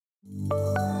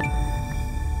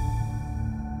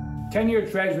10-year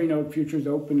Treasury note futures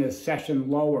opened this session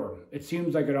lower. It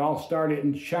seems like it all started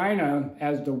in China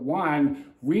as the yuan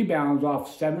rebounds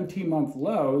off 17-month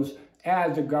lows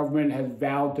as the government has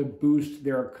vowed to boost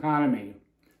their economy.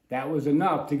 That was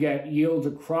enough to get yields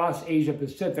across Asia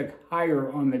Pacific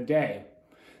higher on the day.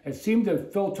 It seemed to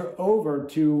filter over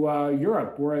to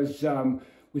Europe, whereas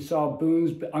we saw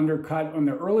boons undercut on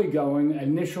the early going,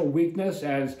 initial weakness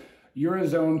as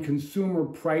Eurozone consumer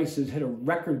prices hit a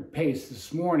record pace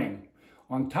this morning.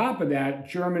 On top of that,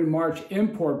 German March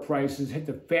import prices hit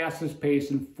the fastest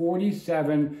pace in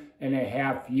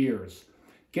 47.5 years.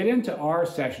 Get into our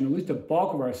session, at least the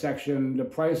bulk of our section, the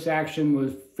price action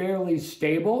was fairly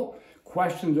stable.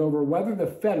 Questions over whether the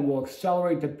Fed will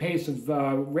accelerate the pace of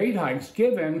rate hikes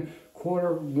given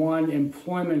Q1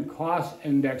 employment cost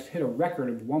index hit a record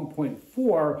of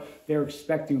 1.4. They're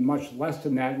expecting much less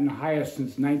than that and the highest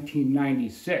since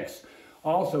 1996.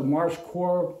 Also, March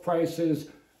core prices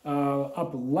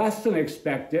up less than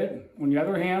expected. On the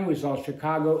other hand, we saw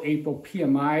Chicago April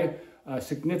PMI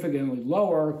significantly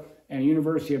lower and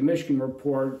University of Michigan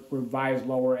report revised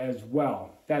lower as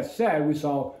well. That said, we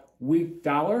saw weak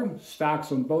dollar,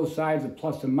 stocks on both sides, the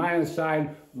plus and minus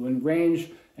side, were in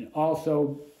range, and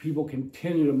also people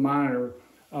continue to monitor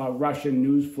Russian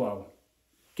news flow.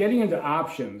 Getting into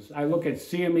options, I look at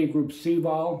CME Group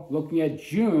CVOL, looking at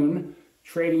June,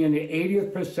 trading in the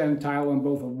 80th percentile on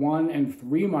both a 1 and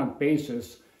 3 month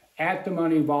basis. At the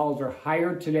money, vols are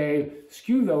higher today.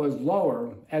 Skew, though, is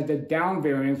lower as the down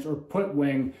variance or put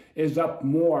wing is up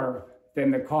more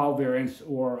than the call variance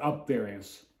or up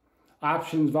variance.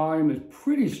 Options volume is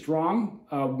pretty strong.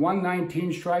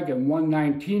 119 strike and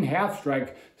 119 half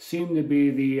strike seem to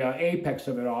be the apex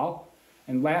of it all.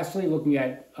 And lastly, looking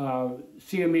at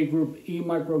CME Group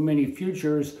E-Micro Mini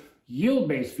futures,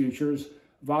 yield-based futures,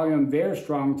 volume there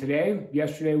strong today.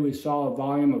 Yesterday we saw a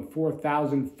volume of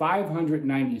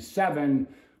 4,597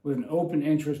 with an open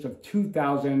interest of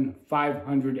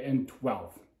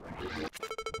 2,512.